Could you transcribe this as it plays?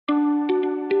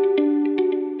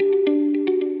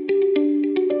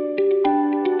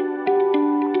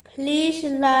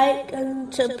like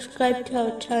and subscribe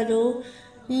to our channel.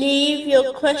 Leave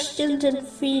your questions and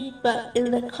feedback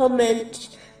in the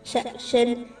comments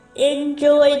section.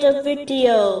 Enjoy the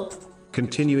video.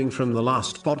 Continuing from the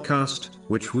last podcast,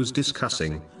 which was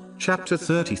discussing chapter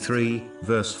 33,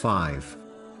 verse 5.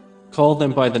 Call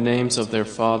them by the names of their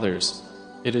fathers.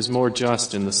 It is more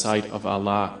just in the sight of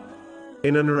Allah.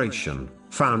 In a narration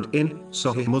found in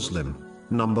Sahih Muslim,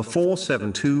 number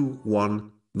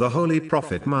 4721, the Holy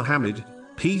Prophet Muhammad,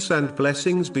 peace and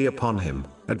blessings be upon him,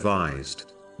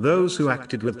 advised, those who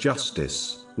acted with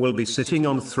justice will be sitting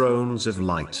on thrones of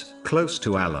light, close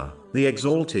to Allah, the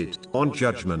Exalted, on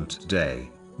Judgment Day.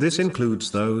 This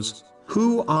includes those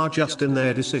who are just in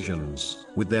their decisions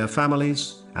with their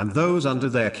families, and those under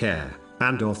their care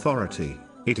and authority.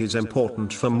 It is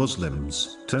important for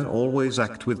Muslims to always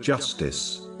act with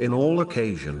justice. In all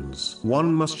occasions,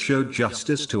 one must show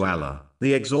justice to Allah,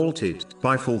 the Exalted,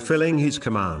 by fulfilling His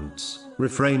commands,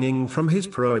 refraining from His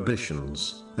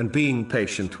prohibitions, and being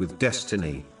patient with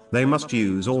destiny. They must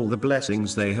use all the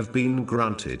blessings they have been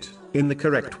granted in the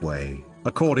correct way,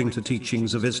 according to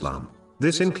teachings of Islam.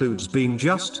 This includes being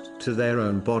just to their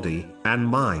own body and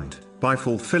mind, by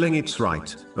fulfilling its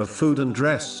right of food and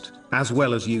rest, as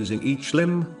well as using each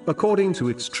limb according to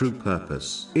its true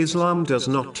purpose. Islam does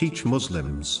not teach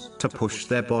Muslims to push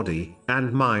their body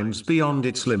and minds beyond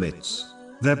its limits,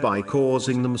 thereby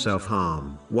causing them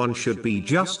self-harm. One should be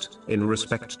just in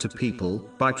respect to people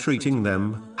by treating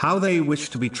them how they wish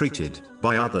to be treated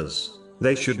by others.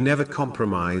 They should never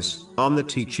compromise on the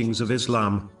teachings of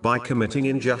Islam by committing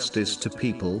injustice to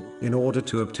people in order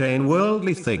to obtain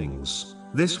worldly things.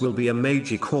 This will be a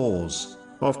major cause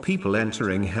of people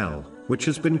entering hell, which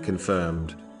has been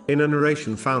confirmed in a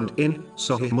narration found in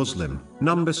Sahih Muslim,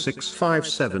 number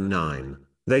 6579.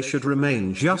 They should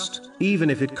remain just,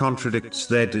 even if it contradicts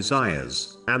their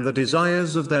desires, and the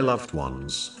desires of their loved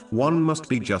ones. One must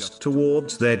be just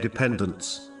towards their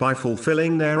dependents, by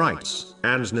fulfilling their rights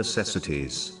and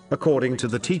necessities, according to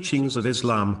the teachings of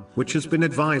Islam, which has been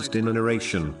advised in a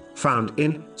narration, found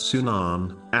in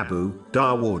Sunan, Abu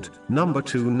Dawood, number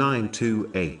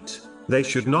 2928. They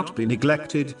should not be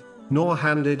neglected, nor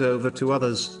handed over to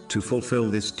others to fulfill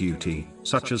this duty,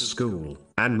 such as school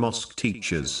and mosque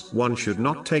teachers. One should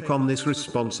not take on this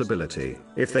responsibility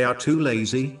if they are too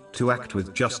lazy to act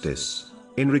with justice.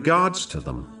 In regards to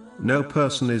them, no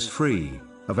person is free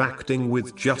of acting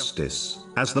with justice,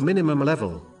 as the minimum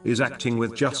level is acting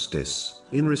with justice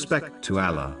in respect to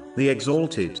Allah, the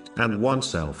Exalted, and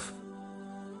oneself.